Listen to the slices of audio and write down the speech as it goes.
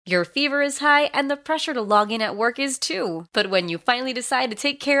Your fever is high and the pressure to log in at work is too. But when you finally decide to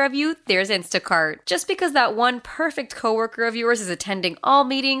take care of you, there's Instacart. Just because that one perfect coworker of yours is attending all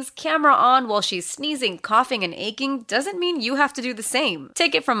meetings, camera on while she's sneezing, coughing, and aching, doesn't mean you have to do the same.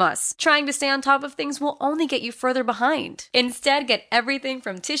 Take it from us. Trying to stay on top of things will only get you further behind. Instead, get everything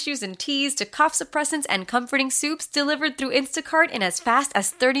from tissues and teas to cough suppressants and comforting soups delivered through Instacart in as fast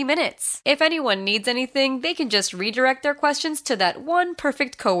as 30 minutes. If anyone needs anything, they can just redirect their questions to that one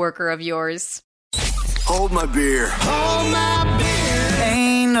perfect coworker of yours. Hold my beer. Hold my beer.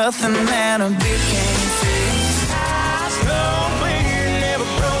 Ain't nothing that a beer can't fix. Ice cold beer never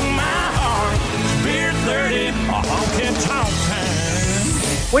broke my heart. Beer 30, a honky tonk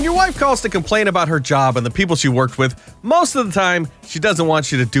time. When your wife calls to complain about her job and the people she worked with, most of the time, she doesn't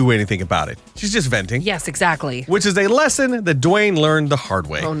want you to do anything about it. She's just venting. Yes, exactly. Which is a lesson that Dwayne learned the hard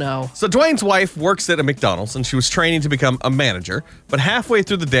way. Oh, no. So Dwayne's wife works at a McDonald's and she was training to become a manager. But halfway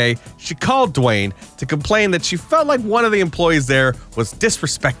through the day, she called Dwayne to complain that she felt like one of the employees there was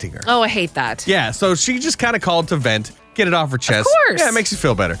disrespecting her. Oh, I hate that. Yeah, so she just kind of called to vent, get it off her chest. Of course. Yeah, it makes you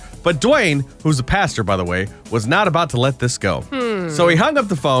feel better. But Dwayne, who's a pastor, by the way, was not about to let this go. So he hung up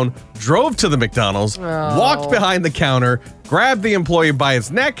the phone, drove to the McDonald's, walked behind the counter, grabbed the employee by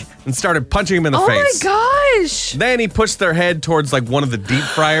his neck, and started punching him in the face. Oh my gosh. Then he pushed their head towards like one of the deep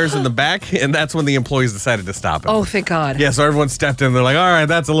fryers in the back, and that's when the employees decided to stop him. Oh, thank God. Yeah, so everyone stepped in. They're like, all right,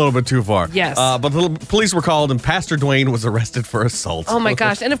 that's a little bit too far. Yes. But the police were called, and Pastor Dwayne was arrested for assault. Oh my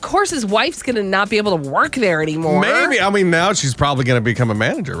gosh. And of course his wife's going to not be able to work there anymore. Maybe. I mean, now she's probably going to become a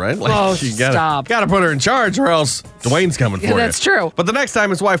manager, right? Like, Oh, you stop. Gotta put her in charge or else Dwayne's coming for you. That's true. But the next time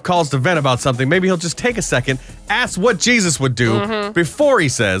his wife calls to vent about something, maybe he'll just take a second, ask what Jesus would do before he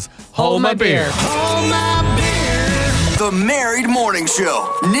says, hold my beer. Hold my beer. The Married Morning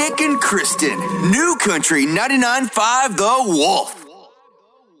Show. Nick and Kristen. New Country 99.5 The Wolf.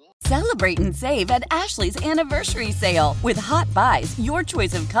 Celebrate and save at Ashley's Anniversary Sale. With Hot Buys, your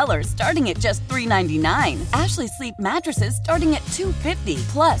choice of colors starting at just $3.99. Ashley Sleep mattresses starting at $2.50.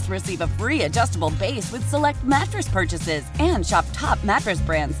 Plus, receive a free adjustable base with select mattress purchases. And shop top mattress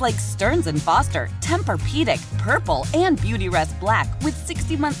brands like Stearns & Foster, Tempur-Pedic, Purple, and Beautyrest Black with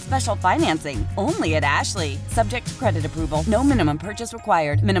 60-month special financing. Only at Ashley. Subject to credit approval. No minimum purchase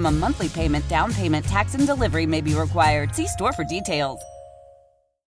required. Minimum monthly payment, down payment, tax, and delivery may be required. See store for details.